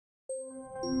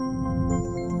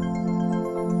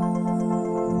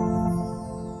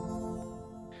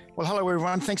Well, hello,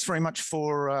 everyone. Thanks very much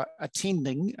for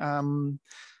attending.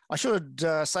 I should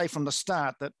say from the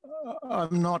start that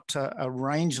I'm not a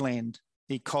rangeland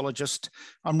ecologist.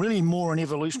 I'm really more an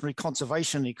evolutionary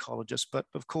conservation ecologist, but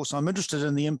of course I'm interested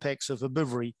in the impacts of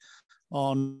herbivory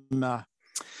on the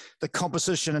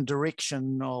composition and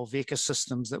direction of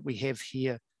ecosystems that we have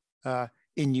here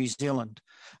in New Zealand.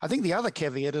 I think the other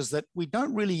caveat is that we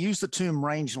don't really use the term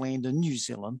rangeland in New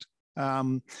Zealand.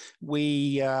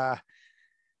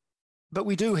 But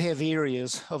we do have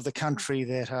areas of the country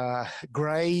that are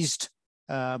grazed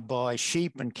by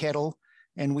sheep and cattle,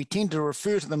 and we tend to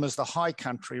refer to them as the high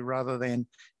country rather than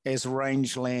as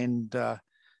rangeland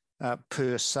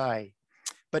per se.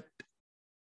 But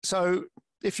so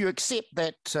if you accept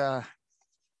that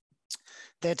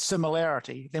that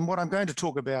similarity, then what I'm going to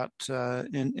talk about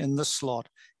in this slot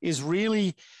is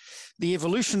really the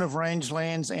evolution of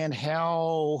rangelands and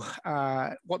how,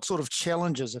 what sort of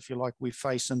challenges, if you like, we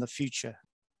face in the future.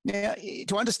 Now,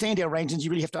 to understand our rangelands,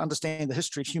 you really have to understand the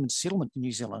history of human settlement in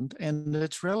New Zealand, and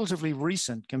it's relatively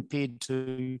recent compared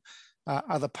to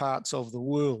other parts of the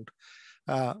world.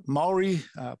 Maori,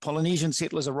 Polynesian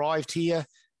settlers arrived here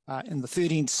in the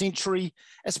 13th century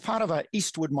as part of an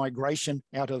eastward migration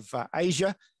out of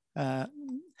Asia.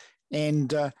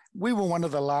 And we were one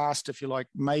of the last, if you like,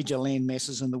 major land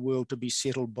masses in the world to be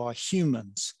settled by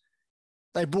humans.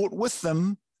 They brought with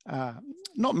them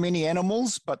not many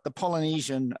animals, but the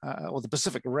Polynesian, or the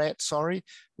Pacific rat, sorry,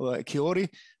 or Kiori,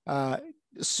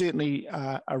 certainly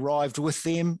arrived with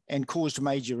them and caused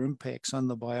major impacts on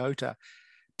the biota.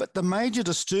 But the major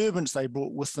disturbance they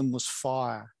brought with them was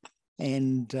fire.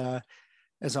 And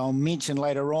as I'll mention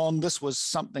later on, this was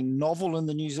something novel in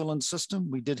the New Zealand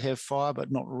system. We did have fire,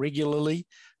 but not regularly.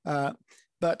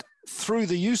 But through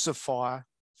the use of fire,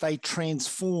 they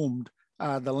transformed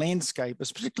the landscape,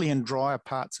 particularly in drier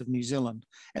parts of New Zealand.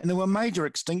 And there were major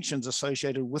extinctions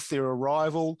associated with their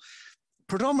arrival,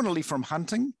 predominantly from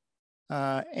hunting,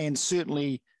 and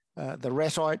certainly the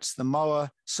ratites, the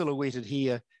moa, silhouetted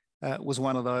here, was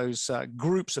one of those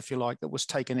groups, if you like, that was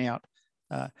taken out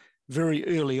very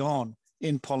early on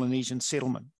in Polynesian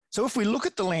settlement. So if we look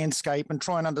at the landscape and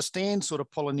try and understand sort of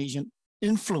Polynesian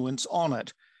influence on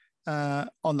it,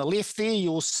 on the left there,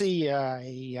 you'll see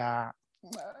a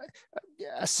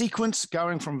sequence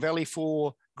going from valley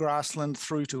floor grassland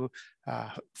through to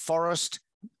forest,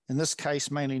 in this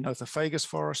case, mainly Nothofagus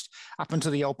forest, up into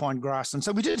the alpine grassland.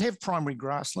 So we did have primary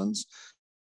grasslands.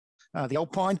 The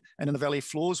alpine and in the valley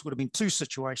floors would have been two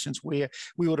situations where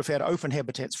we would have had open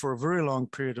habitats for a very long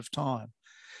period of time.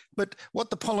 But what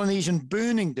the Polynesian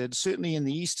burning did, certainly in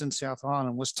the East and South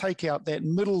Island, was take out that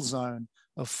middle zone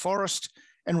of forest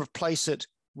and replace it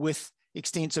with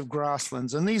extensive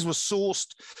grasslands. And these were sourced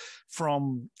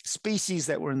from species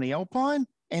that were in the alpine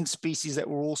and species that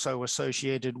were also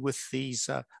associated with these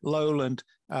lowland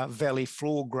valley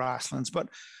floor grasslands. But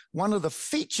one of the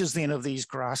features then of these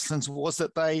grasslands was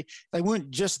that they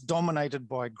weren't just dominated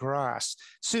by grass.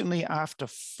 Certainly after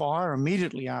fire,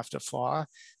 immediately after fire,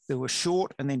 there were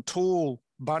short and then tall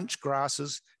bunch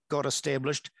grasses got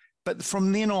established. But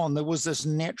from then on, there was this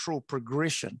natural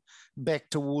progression back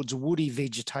towards woody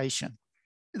vegetation.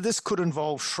 This could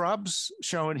involve shrubs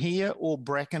shown here or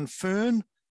bracken fern,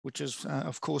 which is,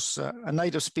 of course, a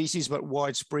native species, but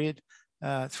widespread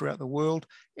throughout the world.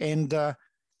 And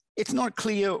it's not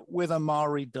clear whether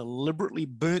Maori deliberately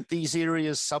burnt these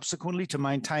areas subsequently to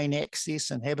maintain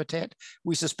access and habitat.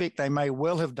 We suspect they may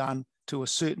well have done to a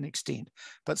certain extent,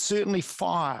 but certainly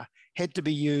fire had to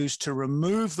be used to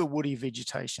remove the woody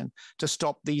vegetation to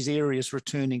stop these areas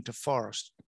returning to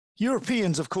forest.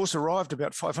 Europeans, of course, arrived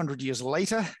about 500 years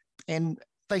later, and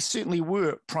they certainly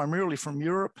were primarily from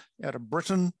Europe, out of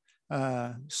Britain,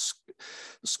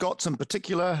 Scots in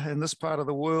particular in this part of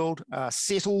the world,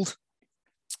 settled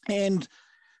and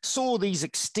saw these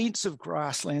extensive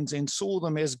grasslands and saw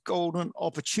them as golden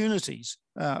opportunities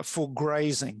for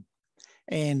grazing.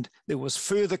 And there was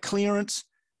further clearance,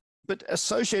 but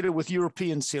associated with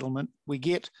European settlement, we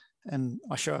get, and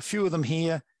I show a few of them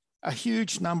here, a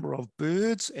huge number of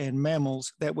birds and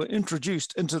mammals that were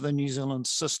introduced into the New Zealand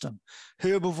system.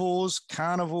 Herbivores,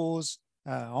 carnivores,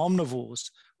 omnivores,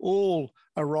 all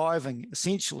arriving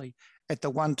essentially at the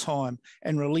one time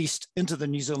and released into the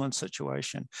New Zealand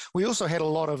situation. We also had a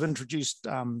lot of introduced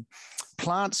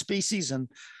plant species, and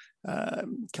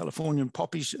Californian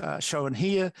poppies shown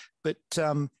here, but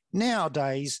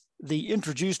nowadays the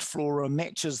introduced flora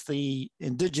matches the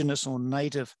indigenous or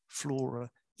native flora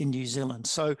in New Zealand.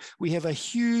 So we have a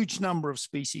huge number of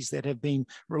species that have been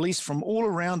released from all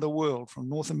around the world, from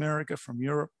North America, from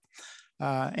Europe,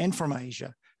 and from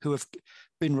Asia who have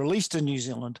been released in New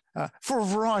Zealand for a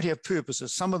variety of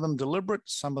purposes, some of them deliberate,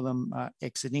 some of them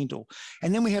accidental.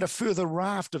 And then we had a further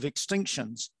raft of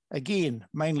extinctions, again,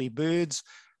 mainly birds,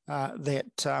 that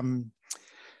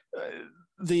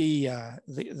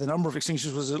the number of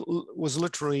extinctions was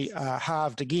literally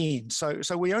halved again.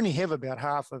 So we only have about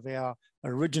half of our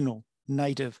original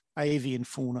native avian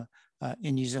fauna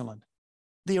in New Zealand.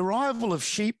 The arrival of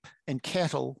sheep and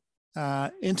cattle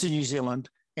into New Zealand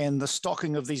and the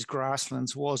stocking of these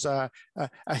grasslands was a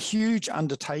huge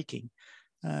undertaking.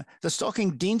 The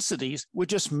stocking densities were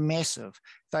just massive.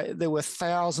 There were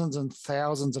thousands and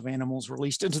thousands of animals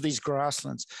released into these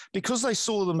grasslands because they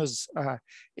saw them as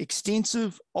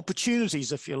extensive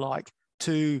opportunities, if you like,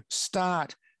 to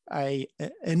start an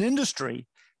industry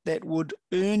that would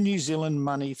earn New Zealand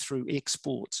money through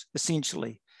exports,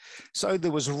 essentially. So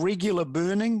there was regular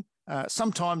burning,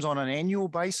 sometimes on an annual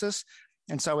basis.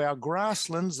 And so our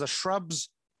grasslands, the shrubs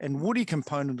and woody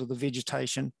component of the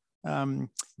vegetation,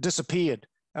 disappeared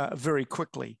very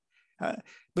quickly.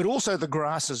 But also the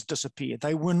grasses disappeared.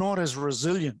 They were not as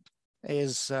resilient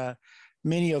as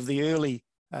many of the early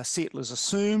settlers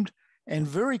assumed. And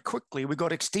very quickly, we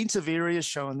got extensive areas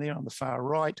shown there on the far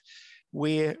right,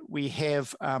 where we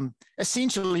have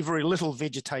essentially very little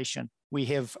vegetation. We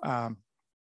have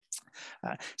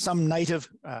some native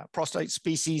prostate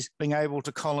species being able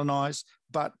to colonize,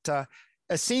 but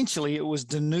essentially it was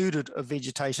denuded of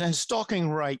vegetation, and stocking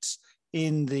rates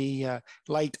in the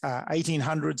late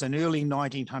 1800s and early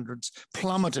 1900s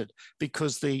plummeted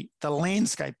because the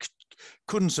landscape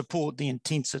couldn't support the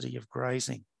intensity of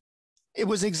grazing. It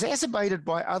was exacerbated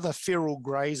by other feral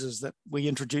grazers that we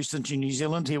introduced into New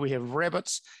Zealand. Here we have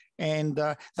rabbits, and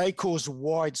they caused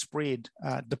widespread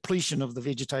depletion of the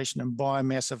vegetation and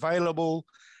biomass available.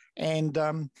 And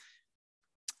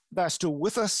they're still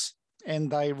with us,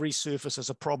 and they resurface as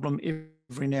a problem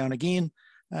every now and again.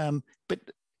 But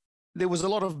there was a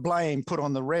lot of blame put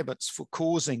on the rabbits for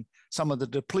causing some of the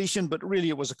depletion, but really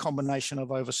it was a combination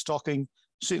of overstocking,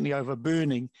 certainly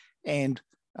overburning, and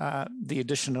the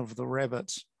addition of the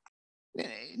rabbits.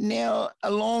 Now,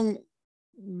 along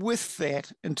with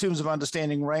that, in terms of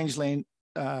understanding rangeland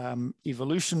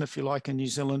evolution, if you like, in New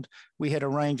Zealand, we had a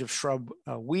range of shrub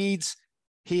weeds.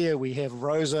 Here we have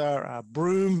rosa,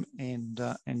 broom, and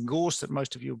gorse that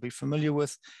most of you will be familiar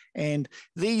with. And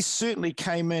these certainly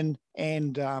came in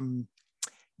and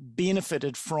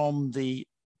benefited from the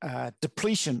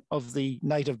depletion of the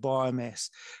native biomass.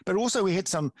 But also we had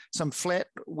some flat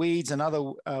weeds and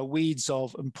other weeds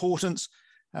of importance,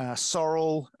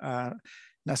 sorrel,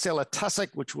 Nacella tussock,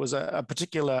 which was a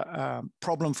particular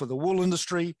problem for the wool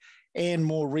industry, and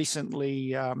more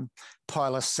recently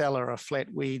Pilosella, a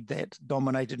flatweed that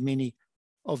dominated many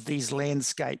of these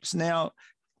landscapes. Now,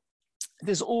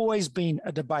 there's always been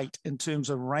a debate in terms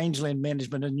of rangeland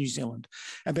management in New Zealand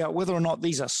about whether or not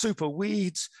these are super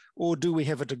weeds or do we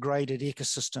have a degraded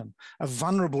ecosystem, a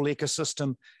vulnerable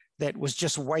ecosystem that was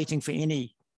just waiting for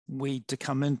any weed to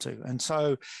come into.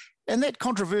 And that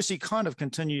controversy kind of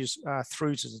continues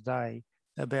through to today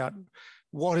about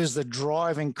what is the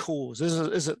driving cause.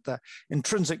 Is it the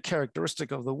intrinsic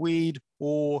characteristic of the weed,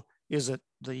 or is it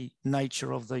the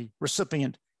nature of the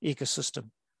recipient ecosystem?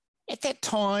 At that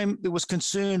time, there was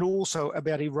concern also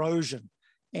about erosion,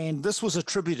 and this was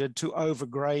attributed to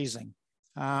overgrazing.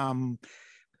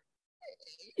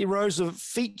 Erosive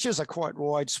features are quite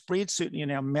widespread, certainly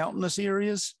in our mountainous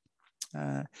areas.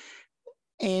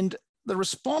 And the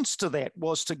response to that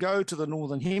was to go to the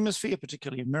Northern Hemisphere,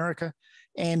 particularly America,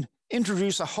 and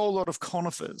introduce a whole lot of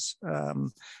conifers.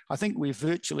 I think we've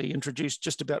virtually introduced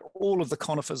just about all of the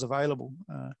conifers available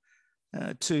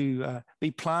to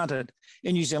be planted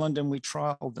in New Zealand, and we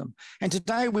trialled them. And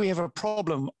today we have a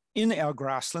problem in our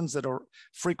grasslands that are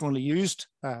frequently used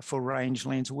for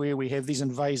rangelands, where we have these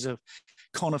invasive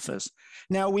conifers.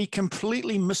 Now, we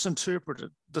completely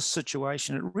misinterpreted the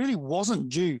situation. It really wasn't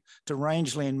due to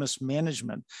rangeland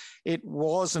mismanagement. It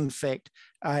was, in fact,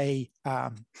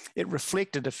 it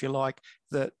reflected, if you like,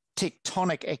 the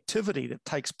tectonic activity that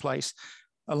takes place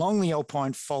along the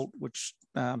Alpine Fault, which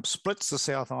splits the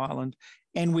South Island,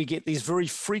 and we get these very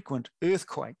frequent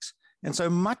earthquakes. And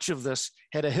so much of this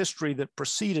had a history that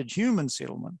preceded human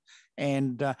settlement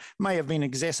and may have been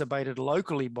exacerbated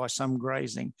locally by some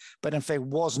grazing, but in fact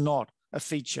was not a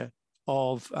feature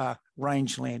of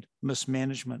rangeland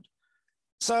mismanagement.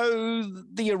 So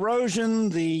the erosion,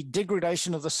 the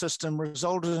degradation of the system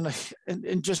resulted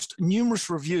in just numerous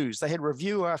reviews. They had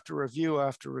review after review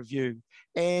after review,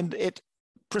 and it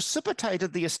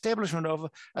precipitated the establishment of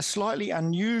a slightly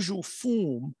unusual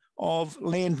form of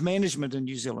land management in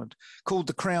New Zealand called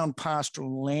the Crown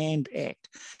Pastoral Land Act.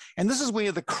 And this is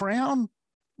where the Crown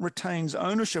retains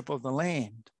ownership of the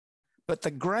land, but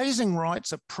the grazing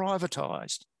rights are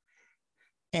privatised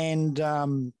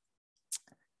and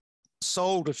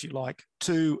sold, if you like,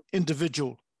 to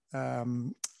individual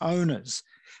owners.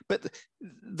 But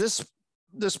this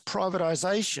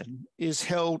privatisation is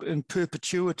held in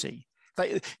perpetuity.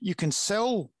 You can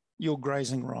sell your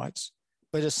grazing rights,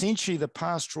 but essentially the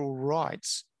pastoral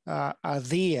rights are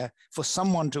there for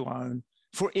someone to own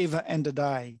forever and a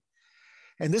day.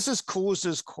 And this has caused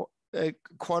us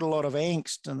quite a lot of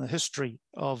angst in the history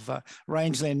of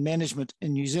rangeland management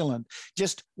in New Zealand.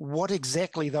 Just what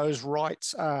exactly those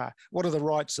rights are. What are the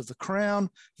rights of the Crown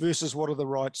versus what are the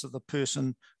rights of the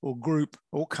person or group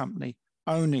or company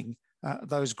owning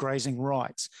those grazing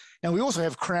rights. Now, we also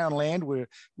have Crown land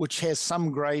which has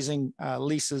some grazing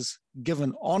leases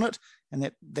given on it,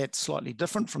 and that's slightly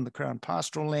different from the Crown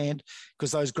pastoral land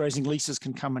because those grazing leases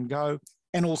can come and go.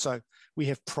 And also we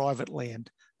have private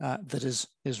land that is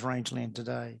rangeland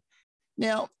today.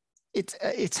 Now,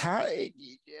 it's hard.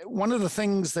 One of the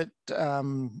things that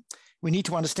we need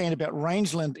to understand about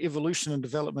rangeland evolution and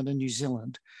development in New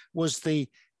Zealand was the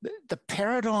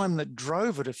paradigm that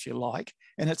drove it, if you like,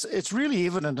 and it's really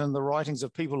evident in the writings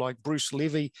of people like Bruce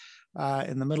Levy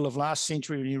in the middle of last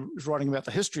century when he was writing about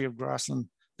the history of grassland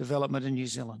development in New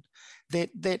Zealand,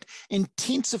 that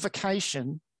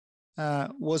intensification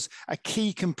was a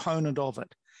key component of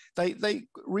it. They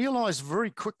realised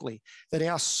very quickly that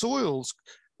our soils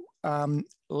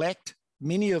lacked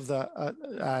many of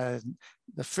the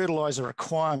fertiliser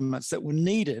requirements that were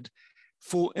needed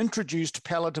for introduced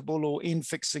palatable or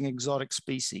end-fixing exotic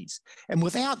species. And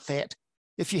without that,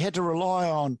 if you had to rely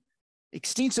on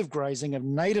extensive grazing of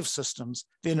native systems,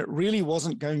 then it really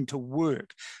wasn't going to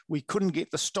work. We couldn't get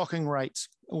the stocking rates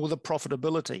or the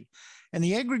profitability. And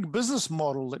the agribusiness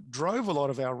model that drove a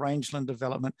lot of our rangeland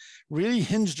development really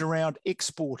hinged around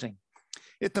exporting.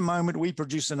 At the moment, we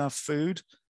produce enough food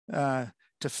to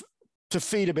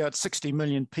feed about 60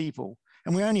 million people,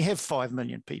 and we only have 5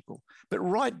 million people. But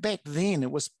right back then,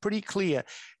 it was pretty clear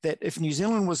that if New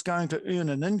Zealand was going to earn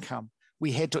an income,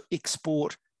 we had to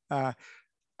export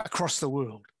across the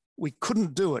world. We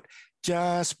couldn't do it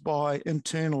just by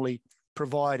internally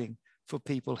providing for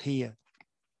people here.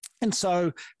 And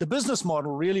so the business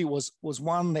model really was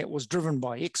one that was driven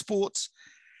by exports.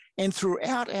 And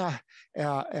throughout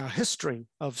our history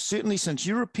of certainly since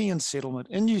European settlement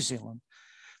in New Zealand,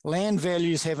 land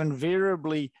values have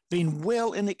invariably been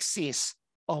well in excess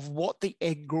of what the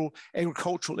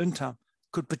agricultural income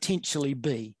could potentially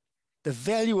be. The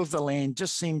value of the land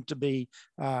just seemed to be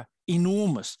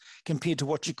enormous compared to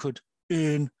what you could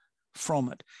earn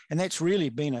from it. And that's really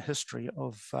been a history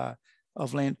of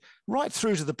land right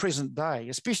through to the present day,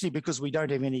 especially because we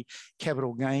don't have any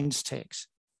capital gains tax.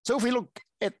 So if we look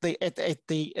at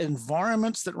the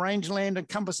environments that rangeland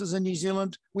encompasses in New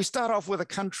Zealand, we start off with a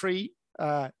country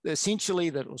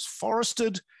essentially that was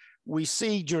forested. We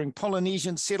see during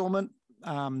Polynesian settlement,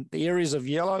 the areas of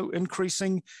yellow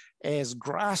increasing as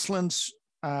grasslands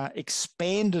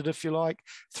expanded, if you like,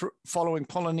 following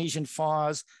Polynesian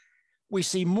fires. We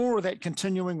see more of that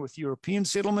continuing with European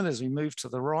settlement as we move to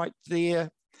the right there.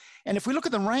 And if we look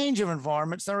at the range of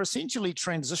environments, they're essentially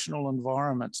transitional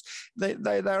environments.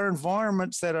 They're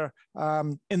environments that are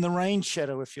in the rain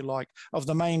shadow, if you like, of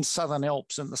the main Southern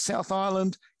Alps in the South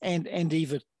Island and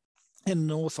even in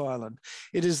North Island.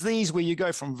 It is these where you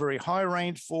go from very high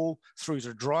rainfall through to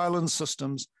dryland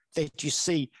systems that you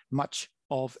see much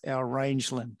of our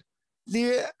rangeland.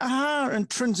 There are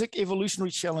intrinsic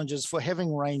evolutionary challenges for having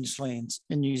rangelands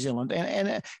in New Zealand.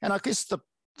 And I guess the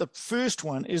first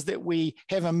one is that we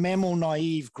have a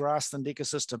mammal-naive grassland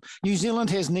ecosystem. New Zealand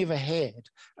has never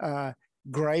had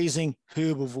grazing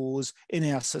herbivores in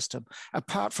our system,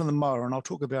 apart from the moa, and I'll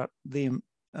talk about them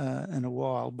in a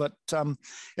while. But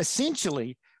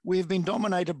essentially, we've been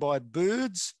dominated by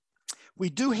birds. We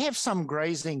do have some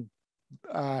grazing,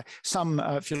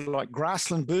 if you like,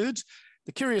 grassland birds.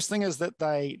 The curious thing is that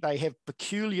they have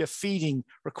peculiar feeding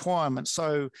requirements.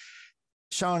 So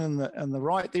shown in the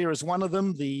right there is one of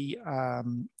them, the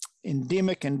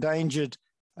endemic endangered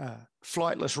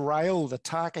flightless rail, the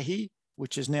takahi,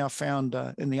 which is now found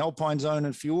in the alpine zone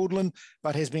in Fiordland,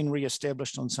 but has been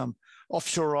re-established on some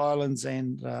offshore islands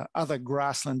and other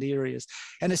grassland areas.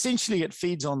 And essentially it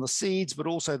feeds on the seeds, but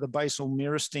also the basal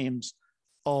meristems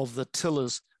of the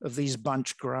tillers of these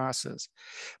bunch grasses.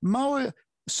 Moa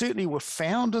certainly were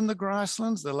found in the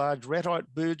grasslands, the large ratite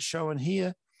birds shown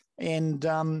here, and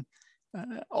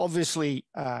obviously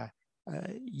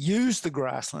use the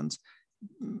grasslands,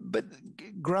 but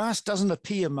grass doesn't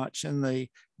appear much in the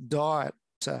diet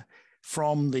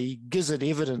from the gizzard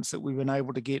evidence that we've been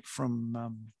able to get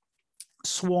from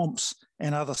swamps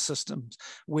and other systems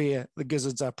where the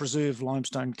gizzards are preserved,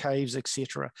 limestone caves,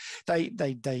 etc. They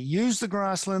use the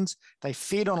grasslands, they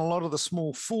fed on a lot of the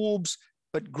small forbs,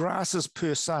 but grasses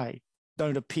per se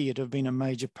don't appear to have been a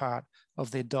major part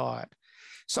of their diet.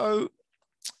 So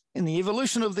in the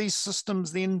evolution of these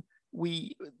systems, then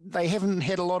they haven't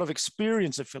had a lot of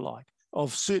experience, if you like,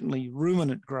 of certainly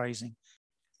ruminant grazing.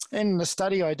 In the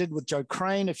study I did with Joe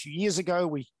Crane a few years ago,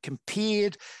 we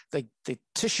compared the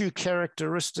tissue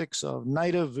characteristics of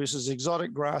native versus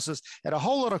exotic grasses at a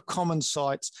whole lot of common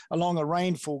sites along a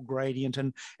rainfall gradient.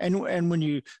 And when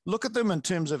you look at them in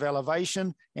terms of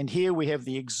elevation, and here we have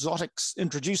the exotic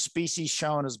introduced species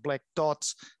shown as black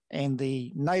dots and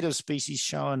the native species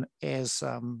shown as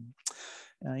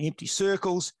empty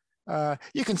circles,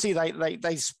 you can see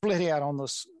they split out on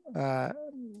this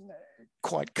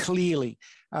quite clearly,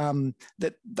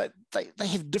 that they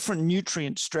have different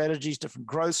nutrient strategies, different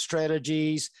growth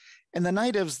strategies. And the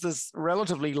natives, there's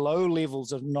relatively low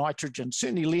levels of nitrogen,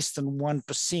 certainly less than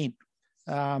 1%.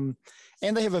 And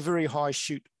they have a very high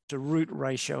shoot to root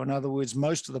ratio. In other words,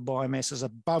 most of the biomass is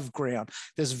above ground.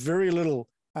 There's very little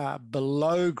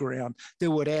below ground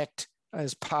that would act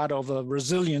as part of a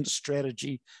resilience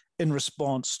strategy in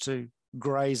response to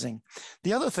grazing.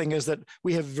 The other thing is that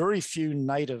we have very few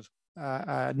native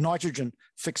nitrogen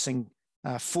fixing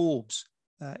forbs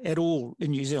at all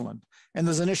in New Zealand. And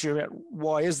there's an issue about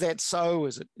why is that so?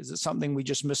 Is it something we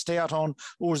just missed out on,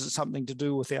 or is it something to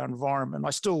do with our environment?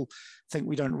 I still think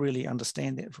we don't really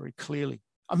understand that very clearly.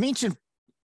 I mentioned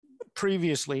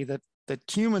previously that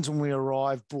humans, when we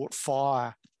arrived, brought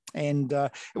fire. And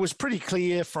it was pretty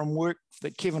clear from work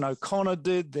that Kevin O'Connor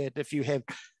did that if you have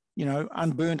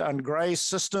unburnt, ungrazed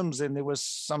systems, then there was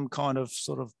some kind of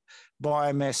sort of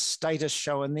biomass status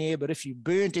showing there. But if you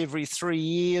burnt every 3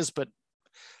 years but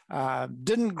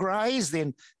didn't graze,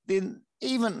 then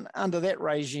even under that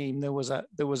regime, there was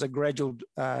a gradual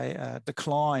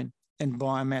decline in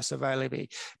biomass availability.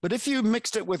 But if you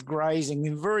mixed it with grazing,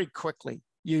 then very quickly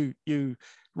you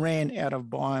ran out of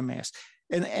biomass.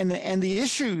 And the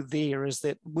issue there is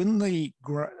that when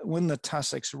the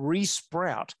tussocks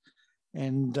resprout,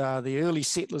 and the early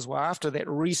settlers were after that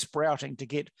resprouting to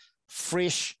get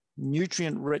fresh,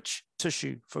 nutrient-rich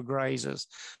tissue for grazers.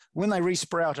 When they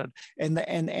resprouted,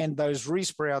 and those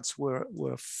resprouts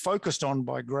were focused on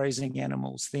by grazing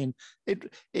animals, then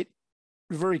it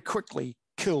very quickly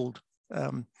killed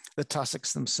the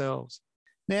tussocks themselves.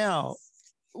 Now,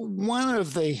 one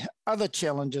of the other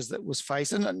challenges that was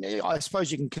faced, and I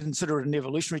suppose you can consider it an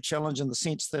evolutionary challenge in the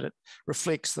sense that it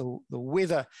reflects the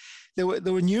weather. There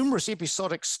were numerous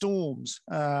episodic storms,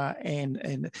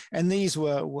 and these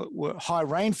were high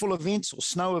rainfall events or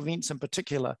snow events in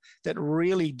particular that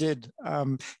really did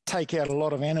take out a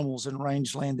lot of animals in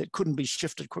rangeland that couldn't be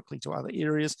shifted quickly to other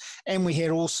areas. And we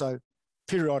had also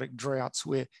periodic droughts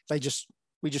where we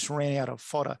just ran out of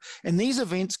fodder. And these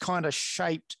events kind of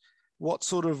shaped what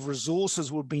sort of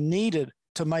resources would be needed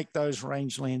to make those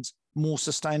rangelands more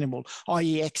sustainable,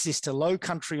 i.e. access to low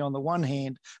country on the one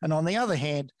hand, and on the other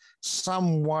hand,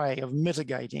 some way of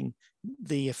mitigating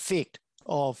the effect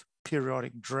of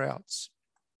periodic droughts.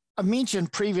 I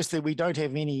mentioned previously we don't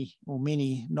have any or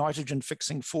many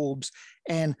nitrogen-fixing forbs,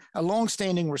 and a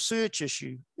long-standing research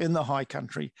issue in the high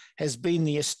country has been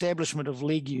the establishment of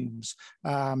legumes,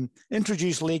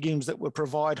 introduced legumes that would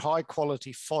provide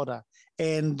high-quality fodder.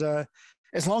 And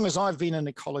as long as I've been an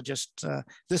ecologist,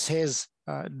 this has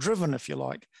driven, if you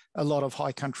like, a lot of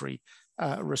high country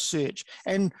research.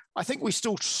 And I think we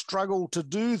still struggle to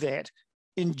do that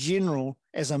in general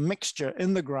as a mixture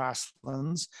in the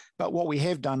grasslands, but what we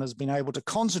have done is been able to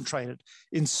concentrate it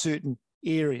in certain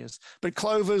areas. But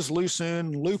clovers,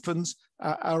 lucerne, lupins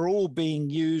are all being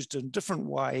used in different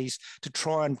ways to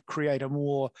try and create a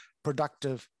more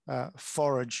productive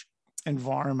forage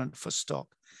environment for stock.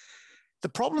 The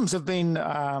problems have been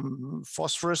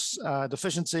phosphorus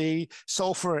deficiency,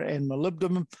 sulfur and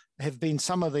molybdenum have been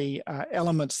some of the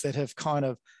elements that have kind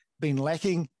of been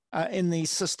lacking in these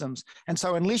systems. And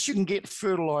so unless you can get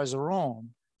fertilizer on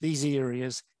these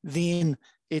areas, then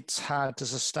it's hard to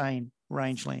sustain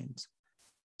rangelands.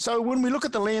 So when we look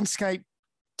at the landscape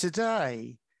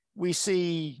today, we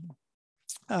see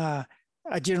a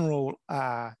general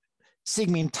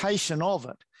segmentation of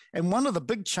it. And one of the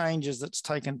big changes that's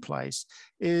taken place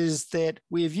is that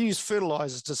we have used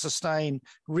fertilizers to sustain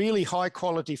really high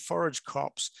quality forage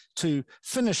crops to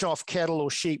finish off cattle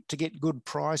or sheep to get good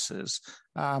prices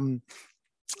in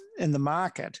the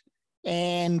market.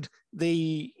 and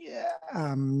the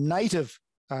native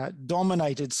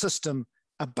dominated system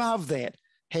above that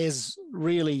has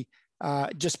really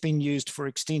just been used for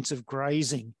extensive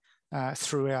grazing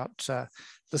throughout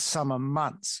the summer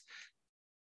months.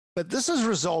 But this has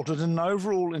resulted in an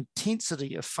overall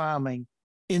intensity of farming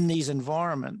in these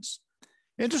environments.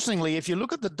 Interestingly, if you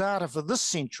look at the data for this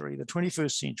century, the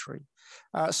 21st century,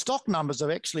 stock numbers have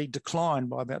actually declined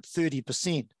by about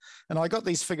 30%. And I got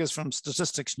these figures from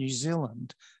Statistics New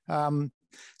Zealand.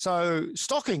 So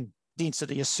stocking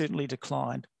density has certainly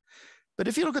declined. But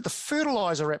if you look at the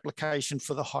fertilizer application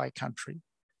for the high country,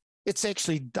 it's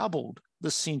actually doubled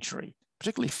this century,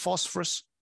 particularly phosphorus,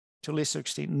 to a lesser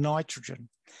extent nitrogen.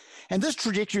 And this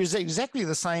trajectory is exactly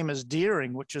the same as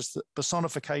dairying, which is the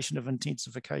personification of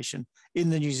intensification in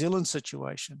the New Zealand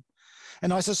situation.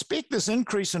 And I suspect this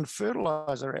increase in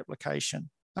fertilizer application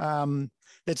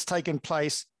that's taken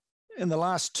place in the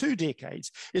last 2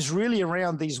 decades is really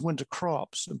around these winter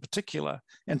crops in particular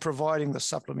and providing the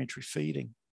supplementary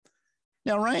feeding.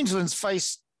 Now, rangelands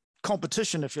face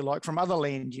competition, if you like, from other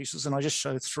land uses, and I just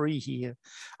show 3 here.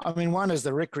 I mean, one is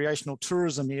the recreational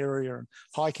tourism area and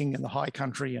hiking in the high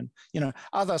country and,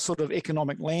 other sort of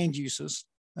economic land uses.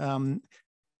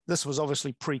 This was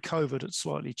obviously pre-COVID, it's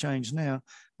slightly changed now.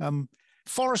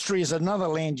 Forestry is another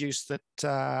land use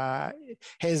that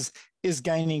is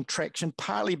gaining traction,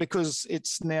 partly because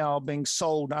it's now being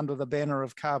sold under the banner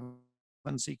of carbon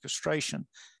sequestration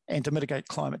and to mitigate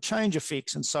climate change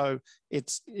effects. And so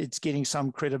it's getting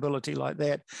some credibility like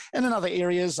that. And in other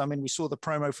areas, I mean, we saw the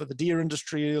promo for the deer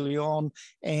industry early on,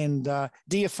 and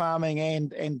deer farming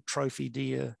and trophy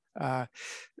deer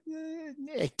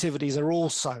activities are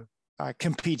also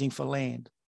competing for land.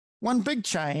 One big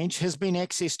change has been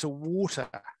access to water.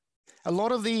 A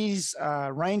lot of these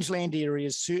rangeland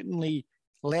areas certainly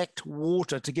lacked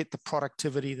water to get the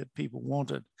productivity that people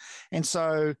wanted. And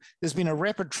so there's been a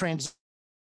rapid transition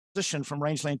from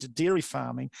rangeland to dairy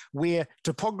farming where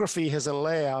topography has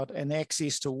allowed an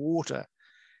access to water.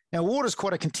 Now, water is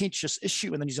quite a contentious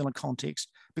issue in the New Zealand context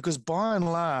because by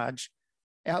and large,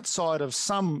 outside of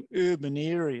some urban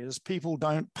areas, people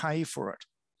don't pay for it.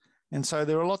 And so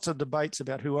there are lots of debates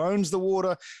about who owns the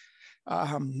water.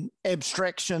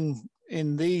 Abstraction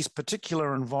in these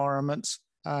particular environments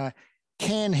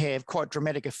can have quite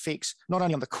dramatic effects, not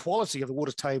only on the quality of the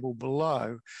water table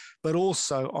below, but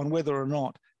also on whether or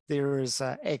not there is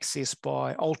access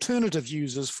by alternative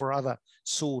users for other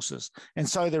sources. And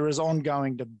so there is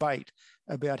ongoing debate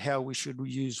about how we should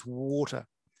use water.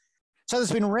 So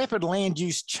there's been rapid land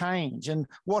use change, and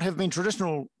what have been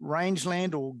traditional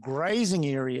rangeland or grazing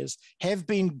areas have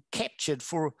been captured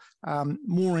for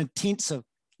more intensive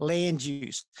land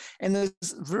use. And there's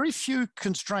very few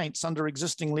constraints under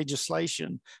existing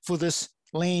legislation for this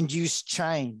land use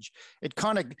change. It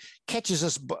kind of catches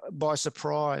us by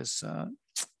surprise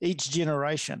each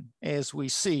generation as we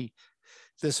see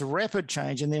this rapid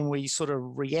change, and then we sort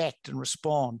of react and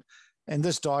respond. And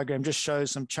this diagram just shows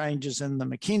some changes in the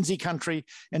Mackenzie country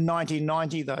in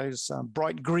 1990. Those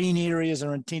bright green areas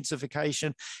are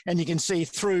intensification. And you can see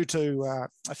through to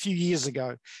a few years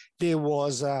ago, there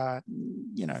was, a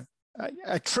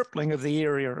tripling of the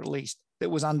area at least that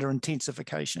was under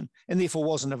intensification and therefore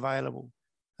wasn't available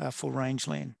for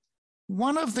rangeland.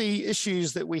 One of the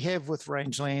issues that we have with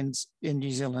rangelands in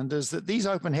New Zealand is that these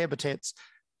open habitats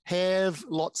have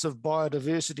lots of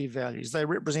biodiversity values. They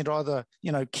represent either,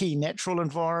 key natural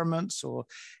environments, or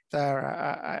they're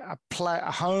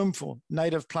a home for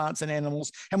native plants and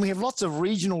animals. And we have lots of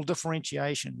regional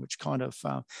differentiation, which kind of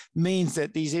means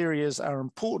that these areas are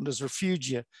important as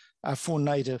refugia for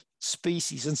native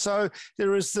species. And so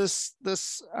there is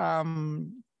this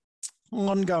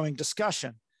ongoing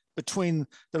discussion between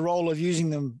the role of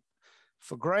using them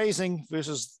for grazing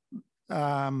versus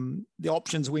the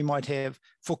options we might have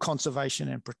for conservation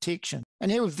and protection. And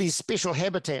here with these special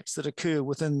habitats that occur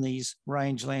within these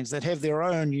rangelands that have their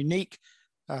own unique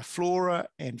flora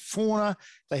and fauna.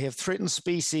 They have threatened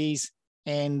species,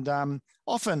 and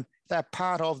often they're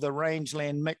part of the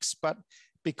rangeland mix, but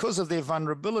because of their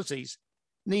vulnerabilities,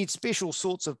 need special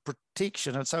sorts of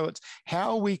protection. And so it's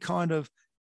how we kind of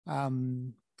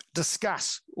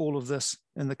discuss all of this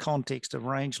in the context of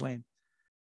rangeland.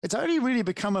 It's only really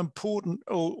become important,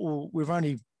 or we've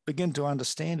only begun to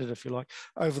understand it, if you like,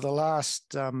 over the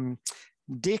last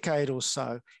decade or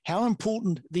so, how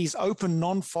important these open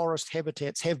non-forest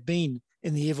habitats have been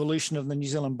in the evolution of the New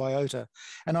Zealand biota.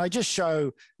 And I just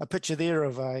show a picture there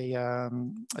of a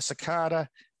cicada,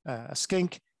 a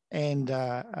skink, and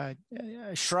a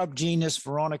shrub genus,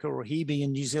 Veronica or Hebe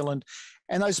in New Zealand.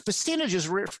 And those percentages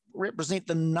represent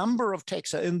the number of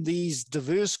taxa in these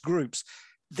diverse groups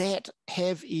that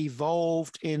have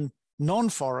evolved in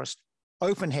non-forest,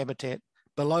 open habitat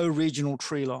below regional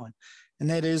tree line. And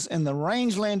that is in the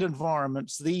rangeland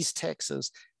environments, these taxa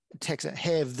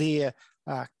have their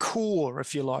core,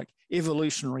 if you like,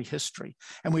 evolutionary history.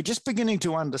 And we're just beginning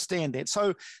to understand that.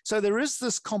 So there is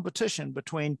this competition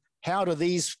between how do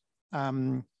these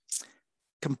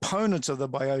components of the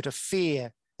biota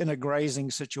fare in a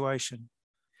grazing situation.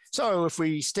 So if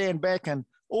we stand back and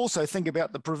also think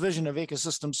about the provision of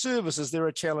ecosystem services, there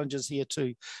are challenges here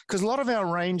too, because a lot of our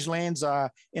rangelands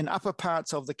are in upper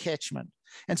parts of the catchment.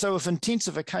 And so if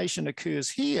intensification occurs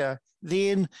here,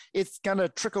 then it's going to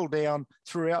trickle down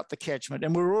throughout the catchment.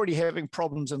 And we're already having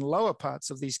problems in lower parts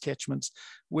of these catchments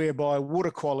whereby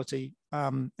water quality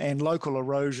and local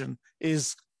erosion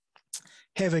is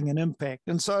having an impact.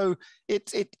 And so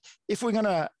if we're going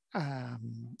to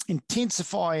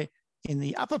intensify in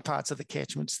the upper parts of the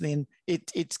catchments, then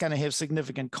it's going to have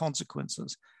significant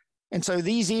consequences. And so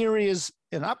these areas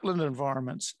in upland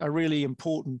environments are really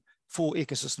important for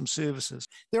ecosystem services.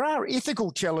 There are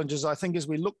ethical challenges, I think, as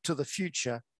we look to the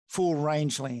future for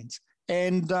rangelands.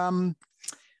 And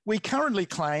we currently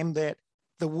claim that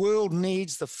the world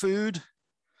needs the food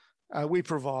we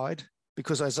provide,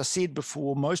 because as I said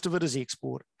before, most of it is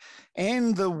export,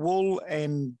 and the wool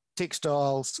and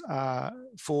textiles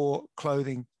for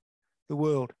clothing the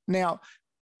world. Now,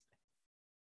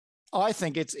 I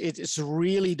think it's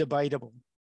really debatable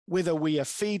whether we are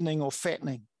feeding or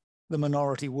fattening the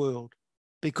minority world,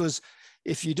 because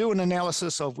if you do an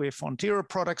analysis of where Fonterra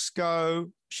products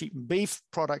go, sheep and beef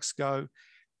products go,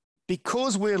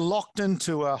 because we're locked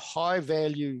into a high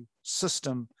value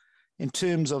system in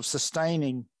terms of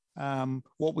sustaining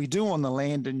what we do on the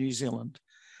land in New Zealand,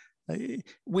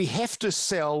 we have to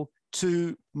sell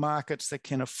to markets that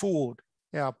can afford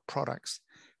our products,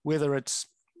 whether it's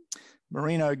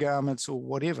merino garments or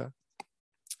whatever.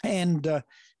 And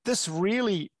this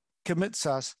really commits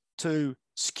us to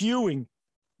skewing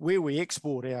where we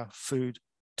export our food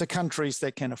to countries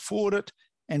that can afford it.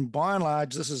 And by and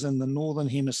large, this is in the Northern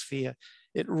Hemisphere.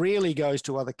 It rarely goes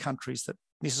to other countries that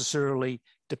necessarily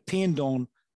depend on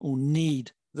or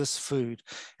need this food.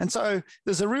 And so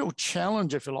there's a real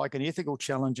challenge, if you like, an ethical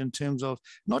challenge in terms of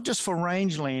not just for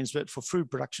rangelands, but for food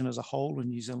production as a whole in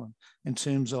New Zealand, in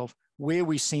terms of where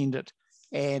we send it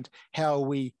and how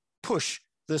we push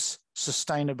this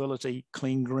sustainability,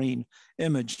 clean, green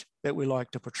image that we like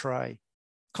to portray.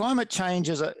 Climate change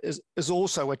is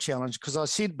also a challenge, because I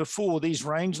said before, these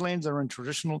rangelands are in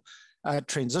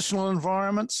transitional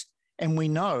environments. And we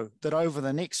know that over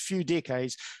the next few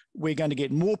decades, we're going to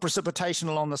get more precipitation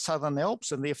along the Southern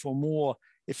Alps, and therefore more,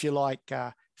 if you like,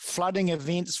 flooding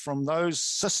events from those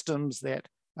systems that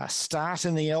start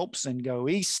in the Alps and go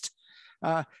east.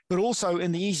 But also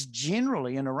in the east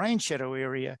generally, in a rain shadow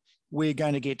area, we're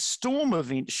going to get storm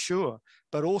events, sure,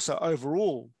 but also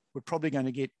overall, we're probably going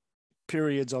to get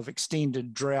periods of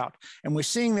extended drought. And we're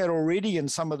seeing that already in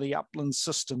some of the upland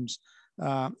systems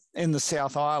in the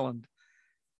South Island,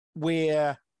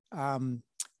 where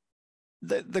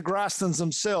the grasslands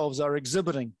themselves are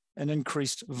exhibiting an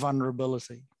increased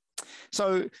vulnerability.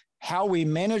 So how we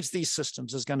manage these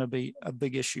systems is going to be a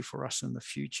big issue for us in the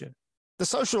future. The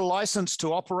social license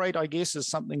to operate, I guess, is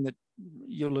something that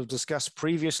you'll have discussed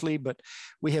previously, but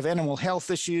we have animal health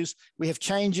issues. We have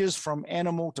changes from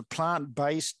animal to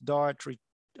plant-based dietary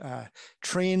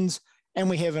trends, and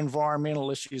we have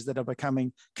environmental issues that are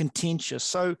becoming contentious.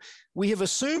 So we have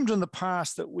assumed in the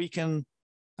past that we can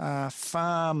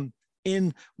farm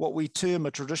in what we term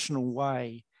a traditional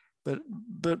way, but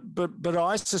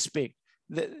I suspect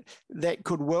that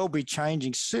could well be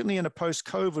changing, certainly in a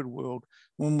post-COVID world,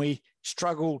 when we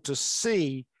struggle to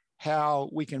see how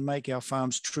we can make our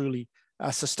farms truly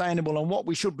sustainable and what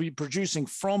we should be producing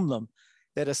from them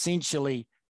that essentially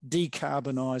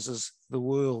decarbonizes the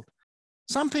world.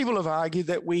 Some people have argued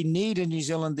that we need in New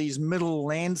Zealand these middle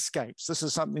landscapes. This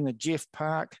is something that Jeff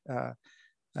Park, a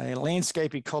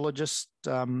landscape ecologist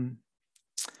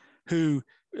who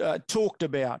talked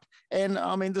about. And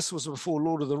I mean, this was before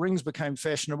Lord of the Rings became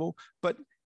fashionable, but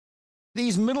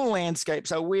these middle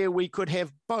landscapes are where we could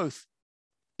have both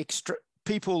extra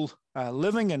people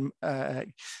living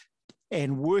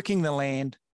and working the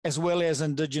land, as well as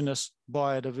indigenous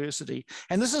biodiversity.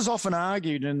 And this is often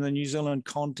argued in the New Zealand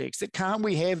context, that can't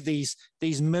we have these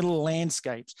middle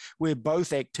landscapes where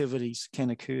both activities can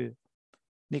occur?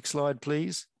 Next slide,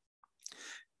 please.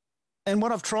 And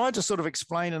what I've tried to sort of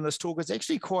explain in this talk is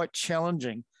actually quite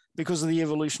challenging because of the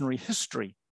evolutionary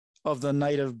history of the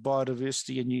native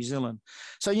biodiversity in New Zealand.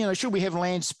 So, you know, should we have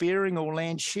land sparing or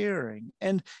land sharing?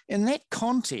 And in that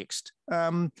context,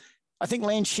 I think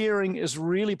land sharing is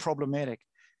really problematic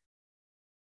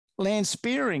land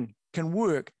sparing can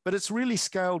work, but it's really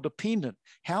scale dependent.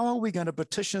 How are we going to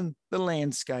partition the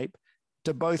landscape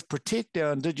to both protect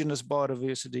our indigenous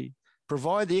biodiversity,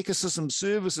 provide the ecosystem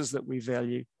services that we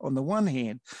value on the one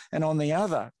hand, and on the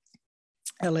other,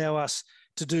 allow us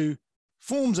to do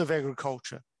forms of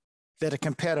agriculture that are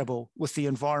compatible with the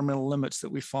environmental limits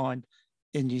that we find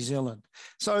in New Zealand.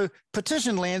 So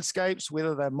partition landscapes,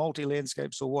 whether they're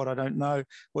multi-landscapes or what, I don't know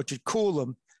what you'd call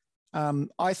them,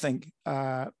 I think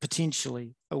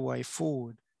potentially a way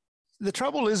forward. The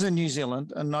trouble is in New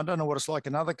Zealand, and I don't know what it's like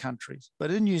in other countries, but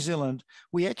in New Zealand,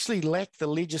 we actually lack the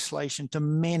legislation to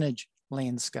manage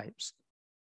landscapes.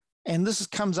 And this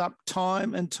comes up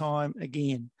time and time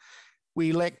again.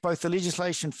 We lack both the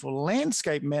legislation for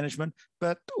landscape management,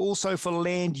 but also for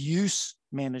land use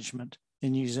management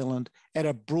in New Zealand at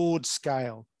a broad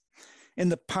scale. In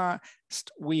the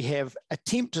past, we have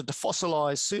attempted to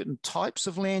fossilize certain types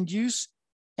of land use,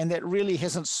 and that really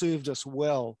hasn't served us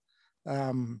well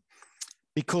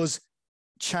because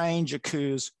change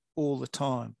occurs all the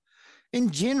time. In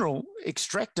general,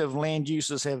 extractive land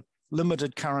uses have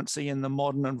limited currency in the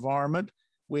modern environment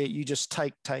where you just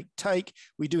take.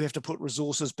 We do have to put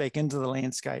resources back into the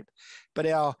landscape.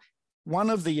 But one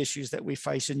of the issues that we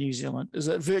face in New Zealand is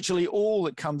that virtually all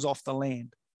that comes off the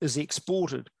land is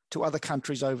exported to other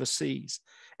countries overseas.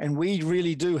 And we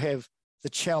really do have the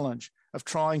challenge of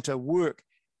trying to work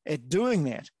at doing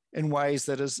that in ways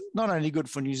that is not only good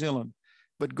for New Zealand,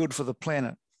 but good for the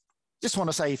planet. Just want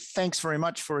to say thanks very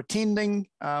much for attending,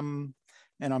 and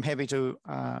I'm happy to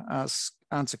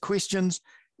answer questions.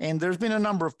 And there's been a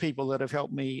number of people that have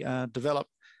helped me develop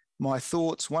my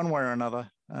thoughts one way or another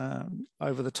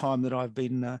over the time that I've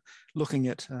been looking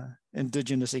at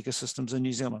indigenous ecosystems in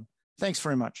New Zealand. Thanks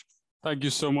very much. Thank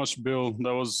you so much, Bill.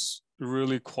 That was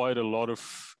really quite a lot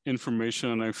of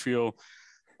information, and I feel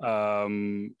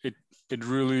it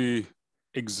really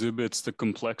exhibits the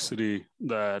complexity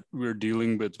that we're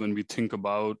dealing with when we think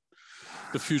about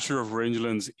the future of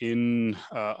rangelands in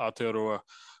Aotearoa.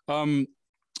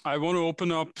 I want to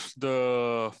open up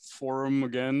the forum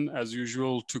again, as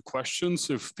usual, to questions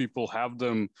if people have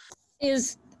them.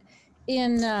 Is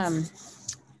in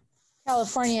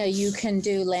California, you can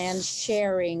do land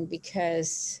sharing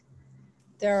because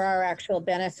there are actual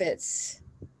benefits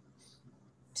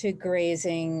to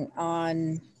grazing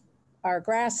on our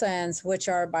grasslands, which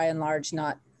are by and large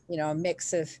not, a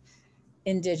mix of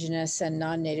indigenous and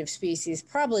non-native species,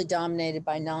 probably dominated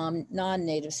by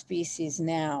non-native species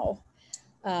now.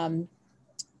 And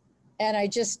I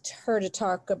just heard a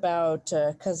talk about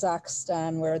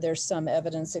Kazakhstan, where there's some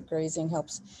evidence that grazing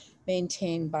helps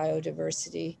maintain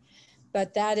biodiversity.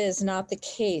 But that is not the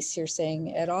case, you're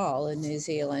saying, at all in New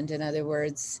Zealand. In other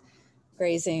words,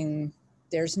 grazing,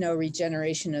 there's no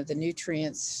regeneration of the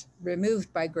nutrients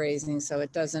removed by grazing, so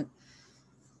it doesn't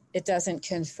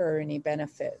confer any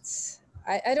benefits.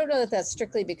 I don't know that that's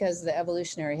strictly because of the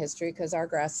evolutionary history, because our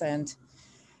grassland,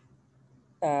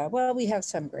 well, we have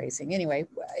some grazing. Anyway,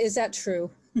 is that true?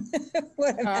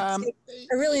 I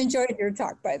really enjoyed your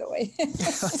talk, by the way.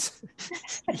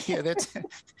 Yeah, that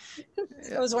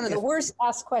was one of the worst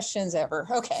asked questions ever.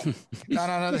 Okay.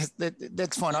 No,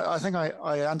 that's fine. I think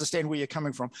I understand where you're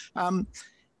coming from.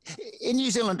 In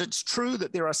New Zealand, it's true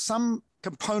that there are some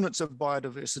components of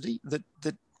biodiversity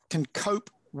that can cope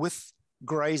with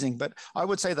grazing, but I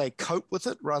would say they cope with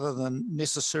it rather than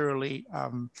necessarily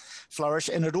flourish.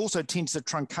 And it also tends to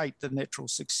truncate the natural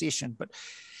succession. But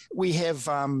we have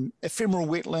ephemeral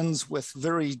wetlands with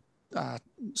very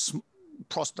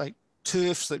prostate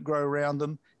turfs that grow around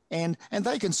them. And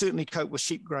they can certainly cope with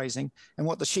sheep grazing. And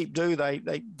what the sheep do,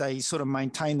 they sort of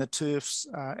maintain the turfs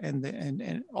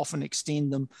and often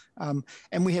extend them.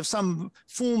 And we have some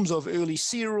forms of early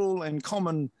cereal and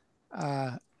common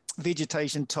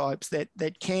vegetation types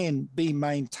that can be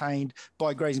maintained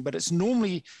by grazing. But it's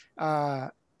normally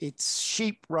it's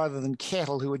sheep rather than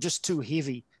cattle who are just too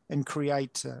heavy and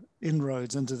create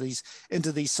inroads into these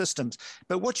systems.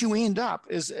 But what you end up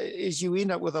is you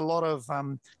end up with a lot of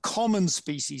common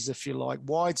species, if you like,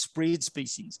 widespread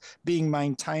species being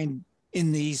maintained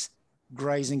in these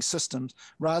grazing systems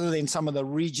rather than some of the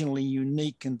regionally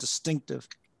unique and distinctive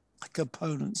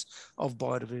components of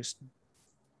biodiversity.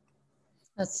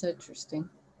 That's interesting.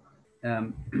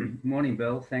 Morning,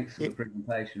 Bill. Thanks for the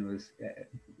presentation.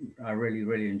 I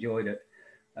really enjoyed it.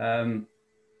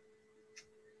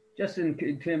 Just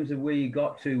in terms of where you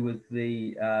got to with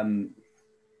the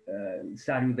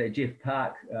starting with that Jeff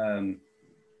Park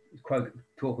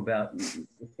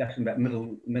discussion about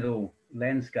middle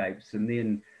landscapes and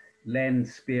then land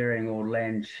sparing or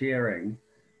land sharing.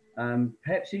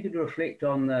 Perhaps you could reflect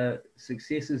on the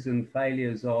successes and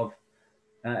failures of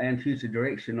and future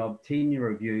direction of tenure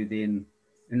review then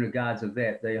in regards of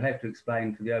that? You'll have to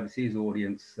explain to the overseas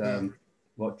audience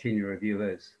what tenure review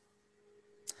is.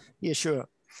 Yeah, sure.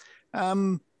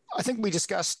 I think we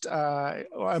discussed, I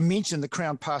mentioned the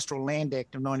Crown Pastoral Land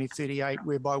Act of 1938,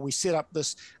 whereby we set up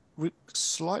this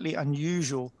slightly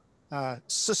unusual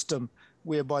system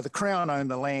whereby the Crown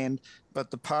owned the land, but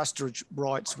the pasturage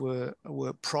rights were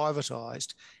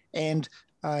privatised. And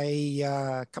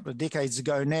a couple of decades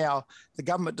ago now, the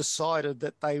government decided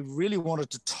that they really wanted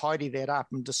to tidy that up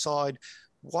and decide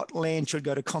what land should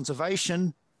go to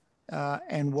conservation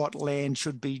and what land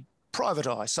should be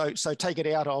privatised. So take it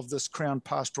out of this Crown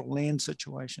pastoral land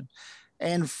situation.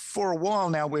 And for a while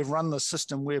now, we've run the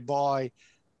system whereby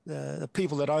the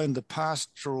people that owned the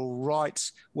pastoral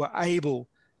rights were able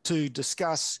to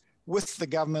discuss with the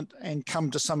government and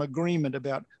come to some agreement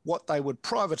about what they would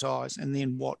privatise and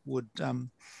then what would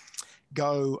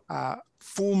go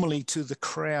formally to the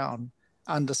Crown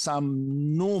under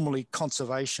some normally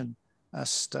conservation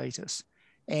status.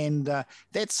 And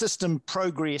that system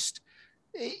progressed.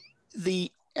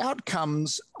 The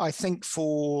outcomes, I think,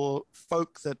 for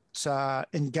folk that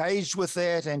engaged with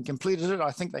that and completed it,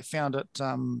 I think they found it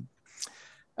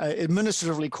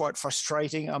administratively quite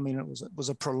frustrating. I mean, it was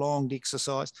a prolonged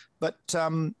exercise, but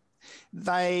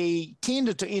they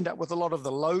tended to end up with a lot of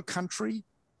the low country,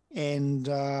 and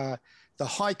the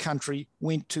high country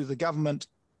went to the government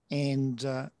and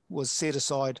was set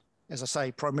aside, as I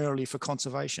say, primarily for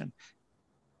conservation.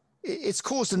 It's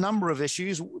caused a number of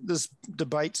issues. There's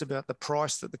debates about the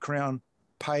price that the Crown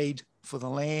paid for the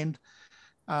land.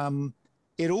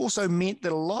 It also meant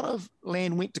that a lot of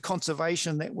land went to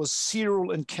conservation that was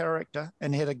cereal in character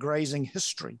and had a grazing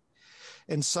history,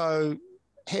 and so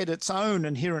had its own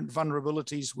inherent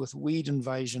vulnerabilities with weed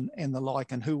invasion and the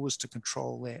like, and who was to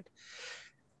control that.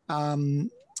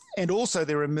 And also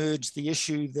there emerged the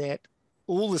issue that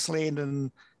all this land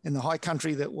in the high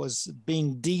country that was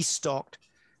being destocked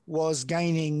was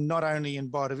gaining not only in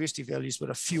biodiversity values, but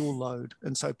a fuel load.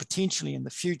 And so potentially in the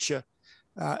future,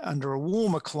 under a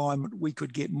warmer climate, we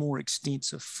could get more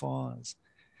extensive fires.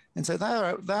 And so they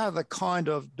are the kind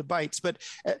of debates, but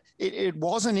it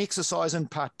was an exercise in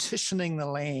partitioning the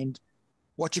land,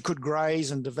 what you could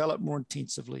graze and develop more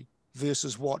intensively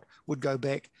versus what would go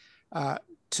back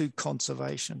to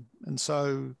conservation. And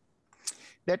so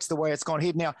that's the way it's gone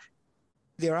ahead. Now,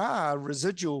 there are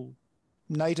residual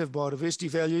native biodiversity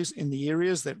values in the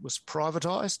areas that was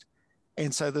privatised.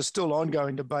 And so there's still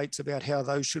ongoing debates about how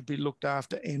those should be looked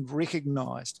after and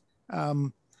recognised.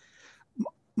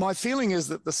 My feeling is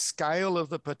that the scale of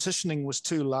the petitioning was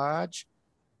too large.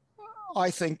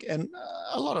 I think, and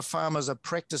a lot of farmers are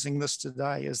practicing this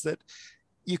today, is that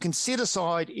you can set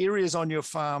aside areas on your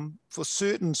farm for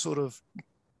certain sort of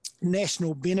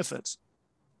national benefits.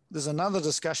 There's another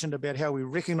discussion about how we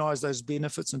recognise those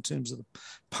benefits in terms of the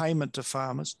payment to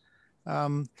farmers.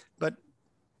 But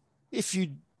if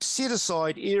you set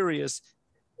aside areas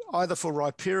either for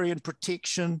riparian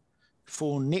protection,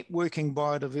 for networking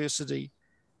biodiversity,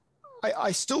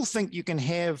 I still think you can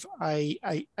have a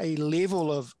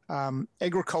level of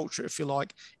agriculture, if you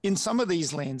like, in some of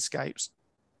these landscapes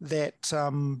that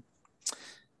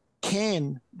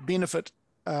can benefit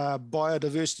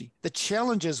biodiversity. The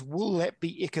challenge is, will that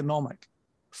be economic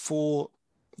for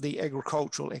the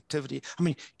agricultural activity? I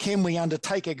mean, can we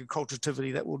undertake agricultural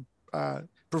activity that will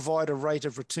provide a rate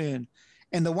of return?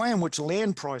 And the way in which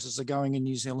land prices are going in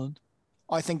New Zealand,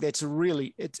 I think that's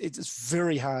really, it's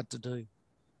very hard to do.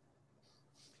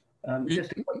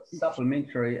 Just a quick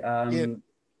supplementary,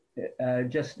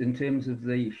 just in terms of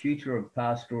the future of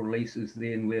pastoral leases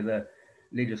then, where the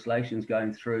legislation is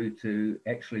going through to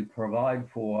actually provide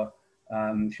for,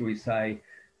 shall we say,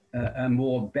 a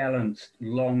more balanced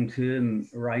long-term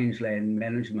rangeland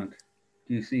management.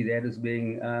 Do you see that as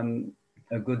being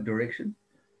a good direction?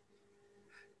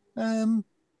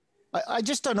 I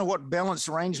just don't know what balanced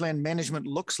rangeland management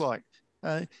looks like.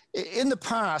 In the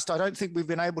past, I don't think we've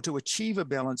been able to achieve a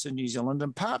balance in New Zealand,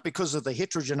 in part because of the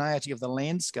heterogeneity of the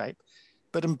landscape,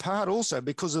 but in part also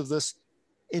because of this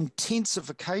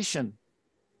intensification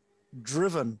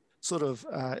driven sort of,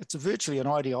 it's virtually an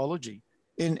ideology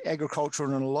in agriculture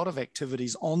and in a lot of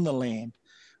activities on the land,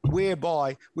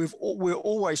 whereby we're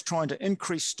always trying to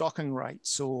increase stocking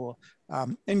rates or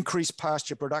increase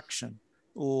pasture production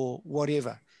or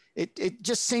whatever. It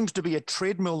just seems to be a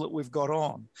treadmill that we've got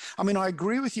on. I mean, I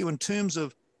agree with you in terms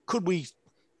of could we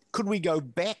go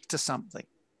back to something,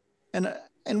 and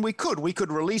we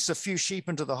could release a few sheep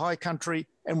into the high country,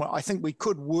 and I think we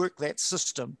could work that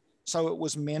system so it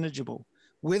was manageable.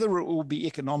 Whether it will be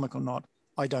economic or not,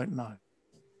 I don't know.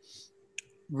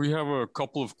 We have a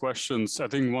couple of questions. I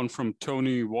think one from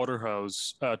Tony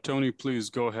Waterhouse. Tony, please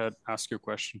go ahead, ask your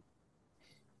question.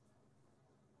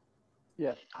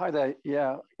 Yeah, hi there.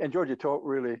 Yeah, enjoyed your talk.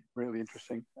 Really, really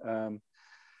interesting.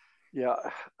 Yeah,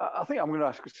 I think I'm going to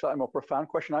ask a slightly more profound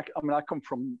question. I mean, I come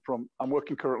from I'm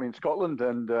working currently in Scotland,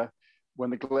 and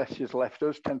when the glaciers left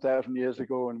us 10,000 years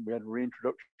ago, and we had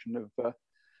reintroduction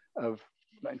of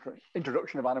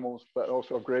introduction of animals, but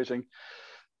also of grazing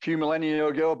a few millennia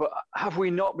ago. But have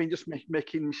we not been just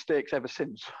making mistakes ever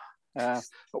since? At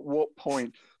what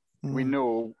point do we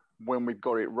know when we've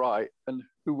got it right, and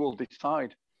who will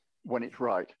decide when it's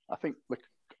right? I think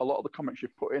a lot of the comments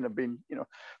you've put in have been,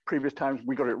 previous times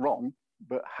we got it wrong,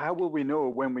 but how will we know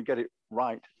when we get it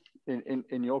right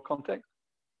in your context?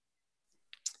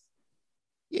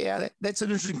 Yeah, that's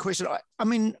an interesting question. I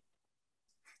mean,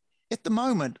 at the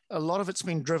moment, a lot of it's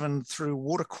been driven through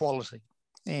water quality,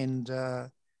 and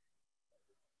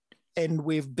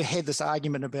we've had this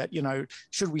argument about,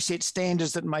 should we set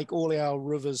standards that make all our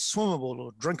rivers swimmable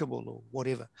or drinkable or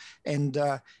whatever? And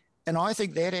I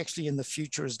think that actually in the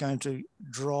future is going to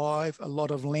drive a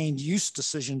lot of land use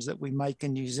decisions that we make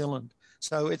in New Zealand.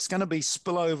 So it's going to be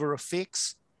spillover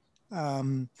effects.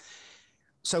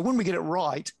 So when we get it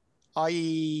right,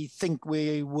 I think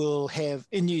we will have,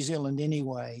 in New Zealand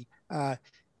anyway,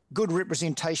 good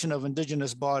representation of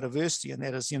indigenous biodiversity, and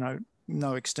that is,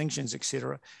 no extinctions,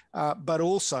 etc. But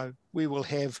also we will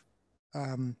have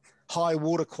high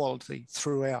water quality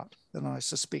throughout, and I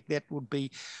suspect that would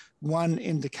be one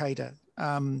indicator.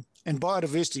 And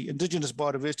biodiversity, indigenous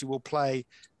biodiversity, will play,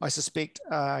 I suspect,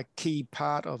 a key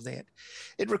part of that.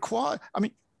 It requires,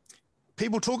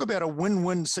 people talk about a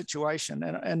win-win situation,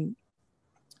 and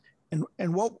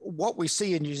what we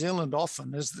see in New Zealand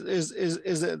often is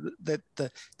that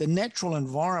the natural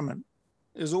environment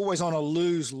is always on a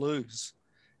lose-lose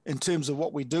in terms of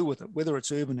what we do with it, whether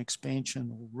it's urban expansion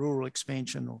or rural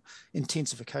expansion or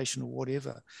intensification or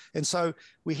whatever. And so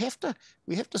we have to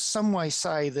some way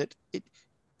say that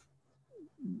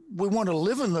we want to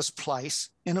live in this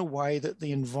place in a way that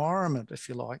the environment, if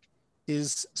you like,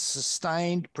 is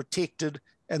sustained, protected,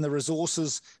 and the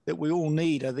resources that we all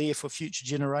need are there for future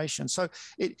generations. So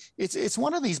it's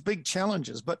one of these big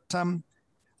challenges, but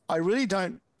I really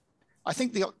don't. I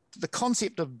think the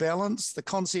concept of balance, the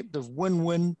concept of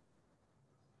win-win,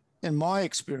 in my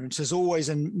experience, has always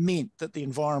meant that the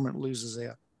environment loses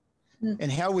out.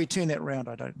 And how we turn that around,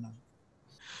 I don't know.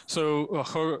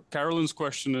 So Carolyn's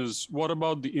question is, what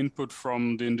about the input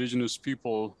from the indigenous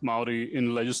people, Maori,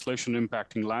 in legislation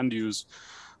impacting land use?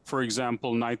 For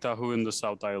example, Ngaitahu in the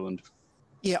South Island.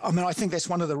 Yeah, I think that's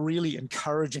one of the really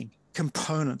encouraging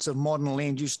components of modern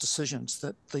land use decisions,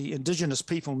 that the indigenous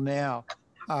people now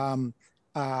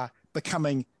are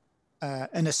becoming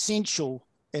an essential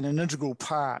and an integral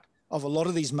part of a lot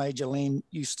of these major land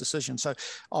use decisions. So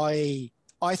I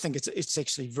think it's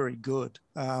actually very good.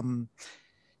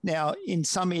 Now, in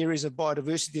some areas of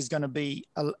biodiversity, there's going to be,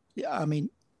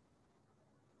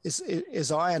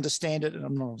 as I understand it, and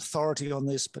I'm not an authority on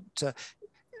this, but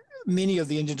many of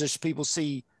the indigenous people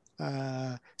see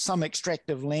some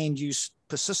extractive land use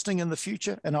persisting in the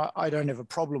future, and I don't have a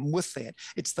problem with that.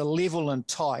 It's the level and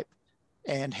type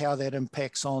and how that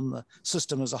impacts on the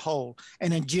system as a whole.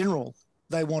 And in general,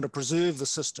 they want to preserve the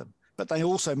system, but they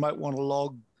also might want to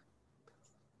log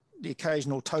the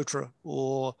occasional totara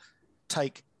or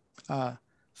take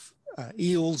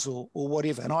eels or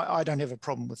whatever, and I don't have a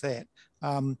problem with that.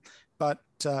 But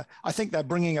I think they're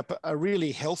bringing up a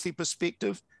really healthy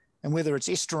perspective, and whether it's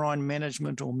estuarine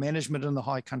management or management in the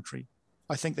high country,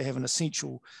 I think they have an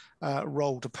essential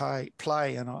role to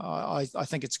play, and I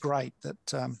think it's great that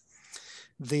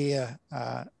they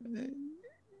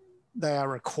are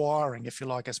requiring, if you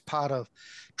like, as part of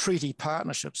treaty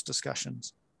partnerships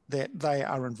discussions, that they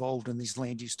are involved in these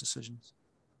land use decisions.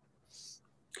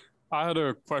 I had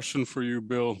a question for you,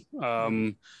 Bill.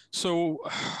 So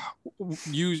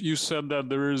you said that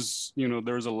there is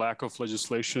a lack of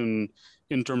legislation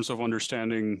in terms of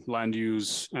understanding land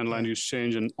use and land use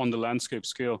change and on the landscape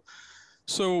scale.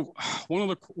 So one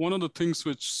of the things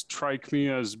which strike me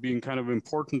as being kind of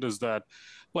important is that,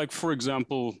 like, for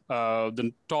example,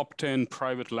 the top 10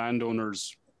 private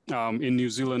landowners in New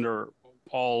Zealand are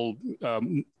all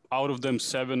out of them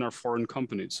 7 are foreign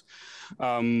companies,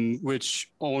 which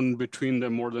own between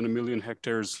them more than 1 million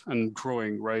hectares and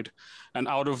growing, right? And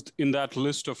in that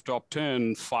list of top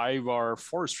 10, 5 are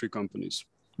forestry companies,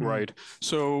 right?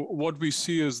 So what we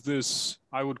see is this,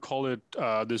 I would call it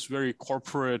this very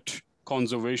corporate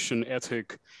conservation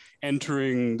ethic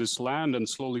entering this land and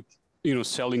slowly,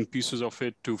 selling pieces of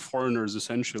it to foreigners,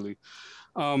 essentially.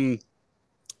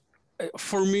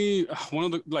 For me, one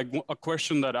of the a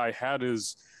question that I had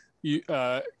is,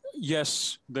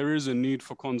 yes, there is a need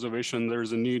for conservation. There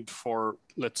is a need for,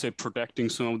 let's say, protecting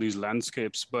some of these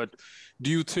landscapes. But do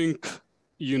you think,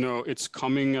 it's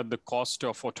coming at the cost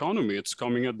of autonomy? It's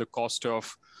coming at the cost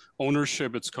of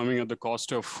ownership. It's coming at the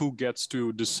cost of who gets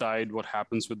to decide what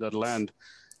happens with that land?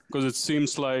 Because it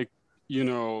seems like,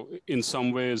 in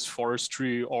some ways,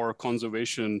 forestry or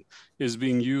conservation is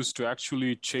being used to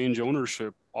actually change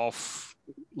ownership of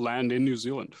land in New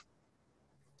Zealand.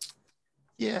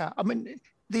 Yeah, I mean,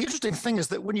 the interesting thing is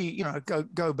that when you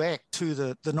go back to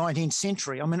the 19th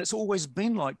century, I mean, it's always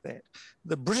been like that.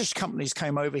 The British companies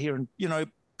came over here and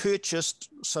purchased,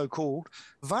 so-called,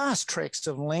 vast tracts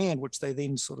of land, which they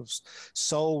then sort of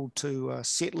sold to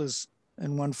settlers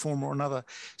in one form or another.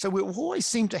 So we always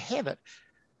seem to have it.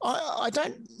 I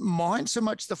don't mind so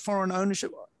much the foreign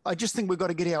ownership. I just think we've got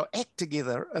to get our act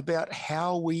together about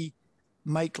how we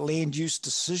make land use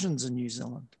decisions in New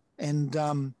Zealand. And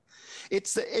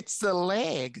it's the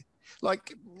lag.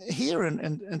 Like here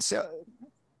in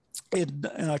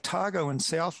Otago and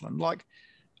Southland, like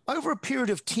over a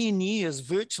period of 10 years,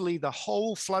 virtually the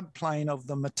whole floodplain of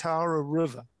the Mataura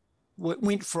River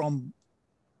went from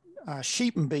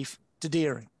sheep and beef to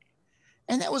dairy.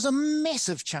 And that was a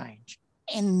massive change.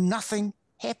 And nothing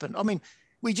happened. I mean,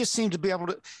 we just seemed to be able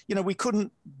to, we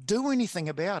couldn't do anything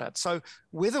about it. So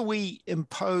whether we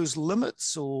impose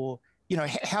limits or,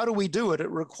 how do we do it? It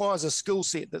requires a skill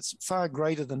set that's far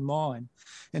greater than mine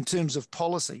in terms of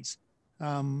policies.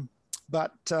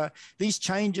 But these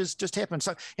changes just happen.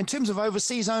 So in terms of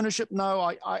overseas ownership,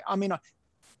 no,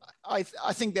 I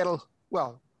think that'll,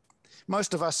 well,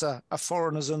 most of us are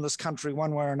foreigners in this country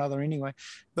one way or another anyway.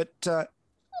 But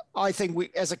I think we,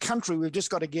 as a country, we've just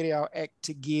got to get our act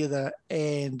together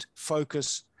and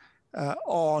focus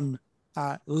on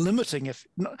limiting, if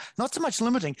not so much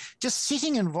limiting, just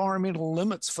setting environmental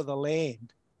limits for the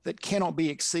land that cannot be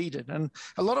exceeded. And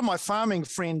a lot of my farming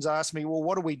friends ask me, well,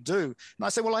 what do we do? And I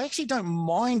say, well, I actually don't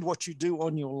mind what you do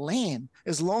on your land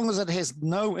as long as it has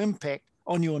no impact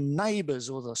on your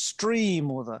neighbors or the stream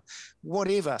or the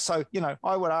whatever. So,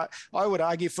 I would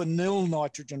argue for nil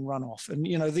nitrogen runoff and,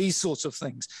 these sorts of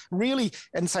things really,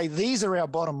 and say, these are our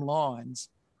bottom lines.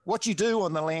 What you do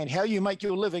on the land, how you make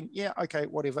your living. Yeah. Okay.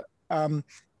 Whatever.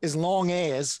 As long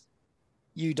as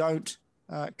you don't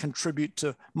contribute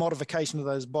to modification of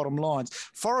those bottom lines.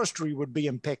 Forestry would be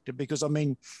impacted because,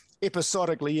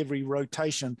 episodically, every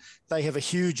rotation, they have a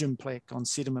huge impact on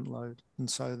sediment load. And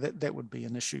so that would be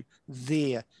an issue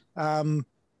there.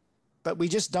 But we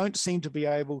just don't seem to be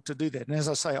able to do that. And as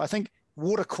I say, I think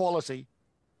water quality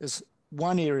is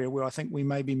one area where I think we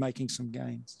may be making some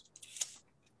gains.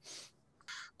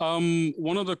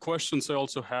 One of the questions I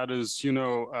also had is,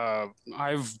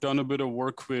 I've done a bit of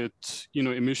work with,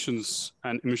 emissions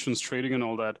and emissions trading and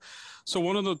all that. So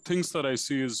one of the things that I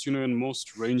see is, in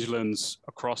most rangelands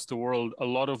across the world, a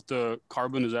lot of the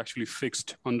carbon is actually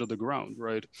fixed under the ground,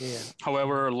 right? Yeah.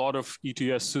 However, a lot of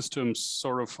ETS systems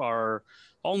sort of are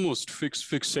almost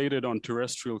fixated on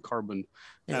terrestrial carbon.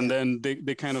 Yeah. And then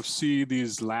they kind of see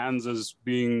these lands as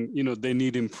being, they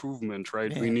need improvement,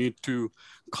 right? Yeah. We need to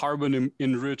carbon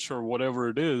enrich or whatever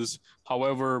it is.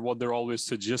 However, what they're always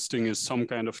suggesting is some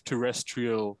kind of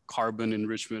terrestrial carbon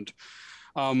enrichment.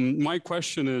 My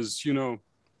question is,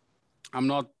 I'm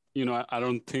not,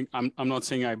 I'm not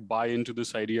saying I buy into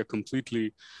this idea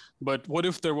completely, but what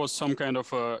if there was some kind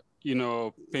of a,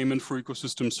 payment for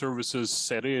ecosystem services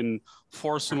set in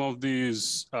for some of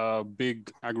these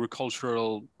big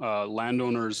agricultural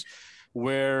landowners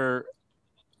where,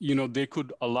 they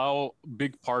could allow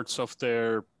big parts of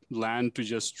their land to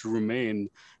just remain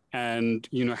and,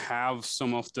 have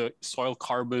some of the soil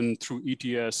carbon through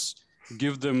ETS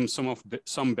give them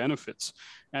some benefits.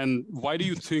 And why do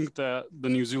you think that the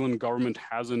New Zealand government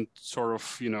hasn't sort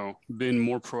of, been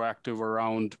more proactive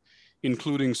around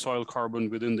including soil carbon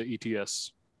within the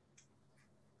ETS?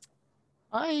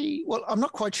 I'm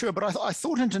not quite sure, but I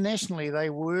thought internationally they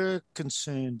were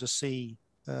concerned to see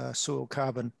soil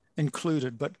carbon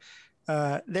included, but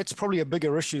that's probably a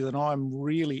bigger issue than I'm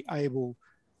really able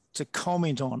to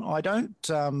comment on. I don't,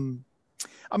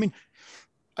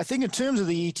 I think in terms of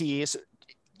the ETS,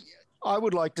 I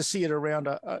would like to see it around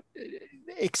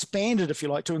expanded, if you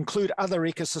like, to include other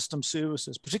ecosystem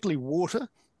services, particularly water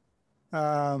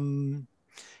and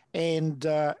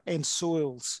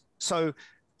soils. So,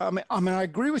 I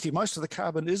agree with you. Most of the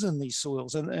carbon is in these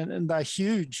soils, and they're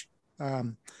huge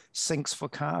sinks for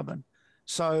carbon.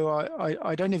 So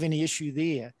I don't have any issue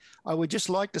there. I would just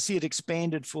like to see it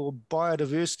expanded for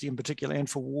biodiversity in particular and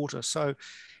for water. So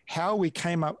how we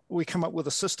come up with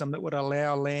a system that would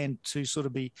allow land to sort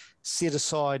of be set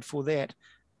aside for that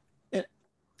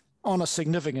on a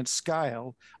significant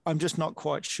scale, I'm just not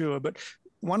quite sure. But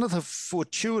one of the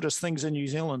fortuitous things in New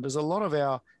Zealand is a lot of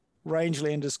our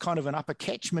rangeland is kind of in upper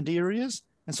catchment areas.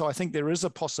 And so I think there is a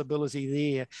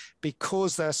possibility there,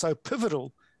 because they're so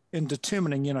pivotal in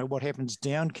determining, what happens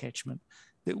down catchment,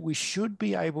 that we should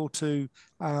be able to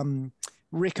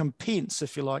recompense,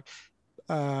 if you like,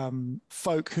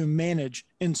 folk who manage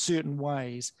in certain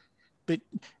ways. But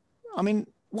I mean,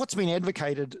 what's been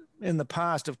advocated in the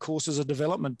past, of course, is a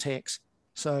development tax.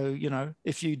 So,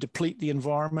 if you deplete the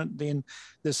environment, then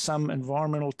there's some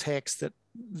environmental tax that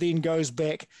then goes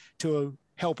back to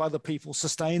help other people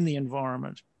sustain the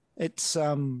environment. It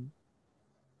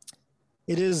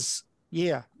is,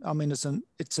 yeah. I mean, it's an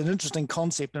interesting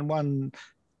concept, and one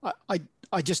I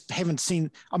just haven't seen.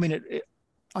 I mean,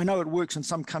 I know it works in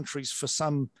some countries for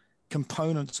some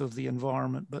components of the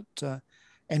environment, but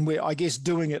and we're, I guess,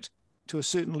 doing it to a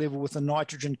certain level with the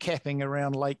nitrogen capping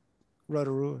around Lake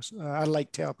Rotorua,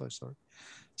 Lake Taupo, sorry.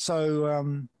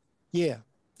 So, yeah,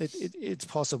 it's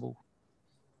possible.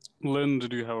 Lynn,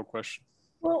 did you have a question?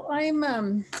 Well,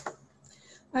 I'm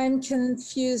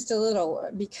confused a little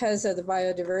because of the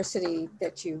biodiversity,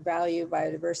 that you value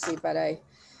biodiversity,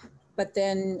 but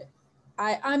then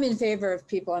I'm in favor of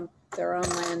people on their own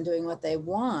land doing what they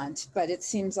want, but it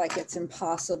seems like it's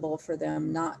impossible for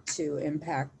them not to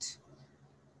impact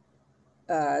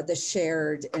the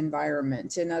shared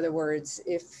environment. In other words,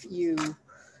 if you,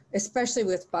 especially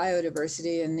with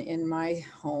biodiversity in my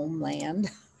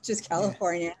homeland, which is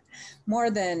California, more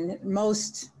than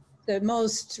the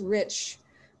most rich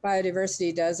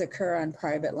biodiversity does occur on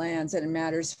private lands, and it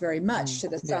matters very much to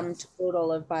the sum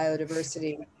total of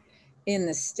biodiversity in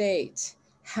the state,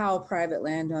 how private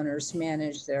landowners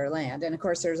manage their land. And of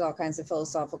course, there's all kinds of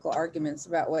philosophical arguments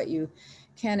about what you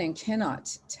can and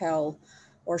cannot tell,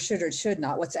 or should or should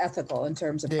not, what's ethical in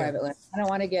terms of private land. I don't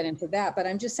want to get into that, but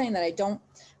I'm just saying that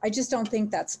I just don't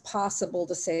think that's possible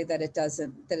to say that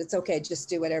it's okay, just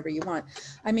do whatever you want.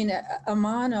 I mean, a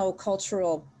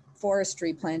monocultural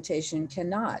forestry plantation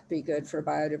cannot be good for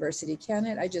biodiversity, can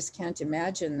it? I just can't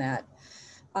imagine that.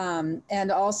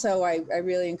 And also, I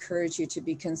really encourage you to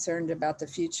be concerned about the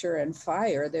future and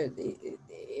fire.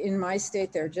 In my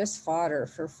state, they're just fodder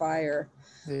for fire,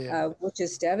 which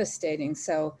is devastating.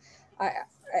 So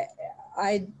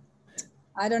I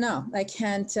don't know. I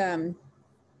can't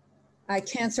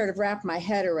sort of wrap my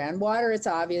head around water. It's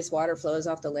obvious water flows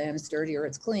off the land. It's dirty or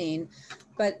it's clean.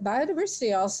 But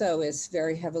biodiversity also is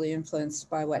very heavily influenced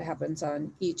by what happens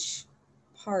on each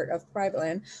part of private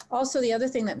land. Also, the other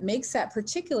thing that makes that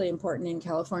particularly important in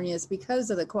California is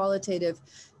because of the qualitative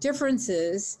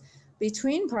differences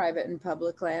between private and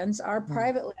public lands. Our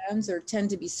private lands tend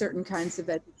to be certain kinds of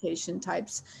vegetation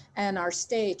types, and our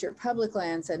state or public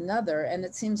lands another. And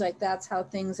it seems like that's how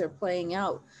things are playing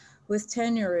out with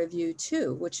tenure review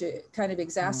too, which it kind of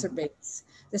exacerbates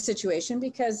the situation,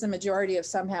 because the majority of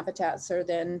some habitats are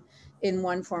then in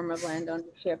one form of land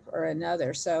ownership or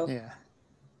another. So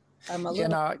I'm a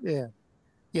little...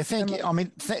 Yeah, thank you. I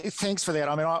mean, thanks for that.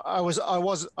 I mean, I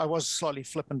was slightly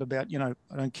flippant about,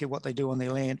 I don't care what they do on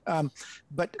their land.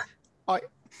 But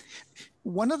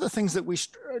one of the things that we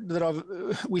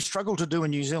struggle to do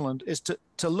in New Zealand is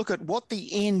to look at what the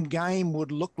end game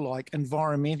would look like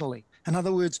environmentally. In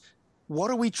other words, what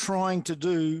are we trying to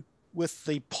do with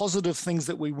the positive things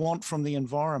that we want from the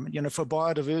environment, for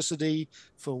biodiversity,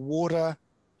 for water,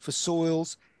 for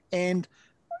soils. And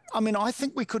I mean, I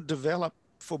think we could develop,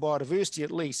 for biodiversity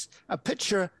at least, a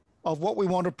picture of what we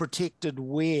want protected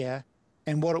where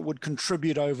and what it would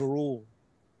contribute overall.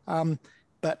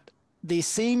 But there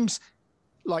seems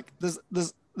like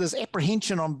there's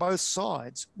apprehension on both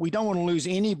sides. We don't want to lose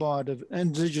any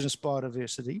indigenous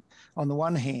biodiversity on the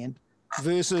one hand,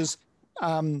 versus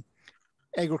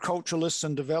agriculturalists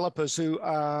and developers who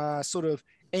are sort of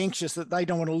anxious that they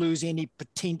don't want to lose any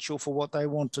potential for what they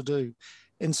want to do.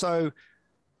 And so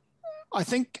I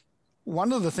think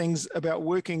one of the things about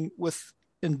working with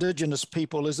Indigenous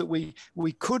people is that we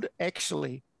could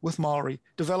actually, with Maori,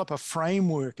 develop a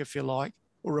framework, if you like,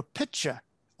 or a picture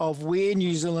of where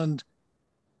New Zealand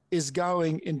is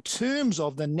going in terms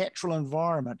of the natural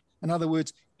environment. In other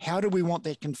words, how do we want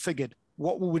that configured?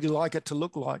 What would we like it to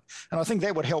look like? And I think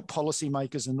that would help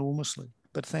policymakers enormously.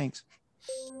 But thanks.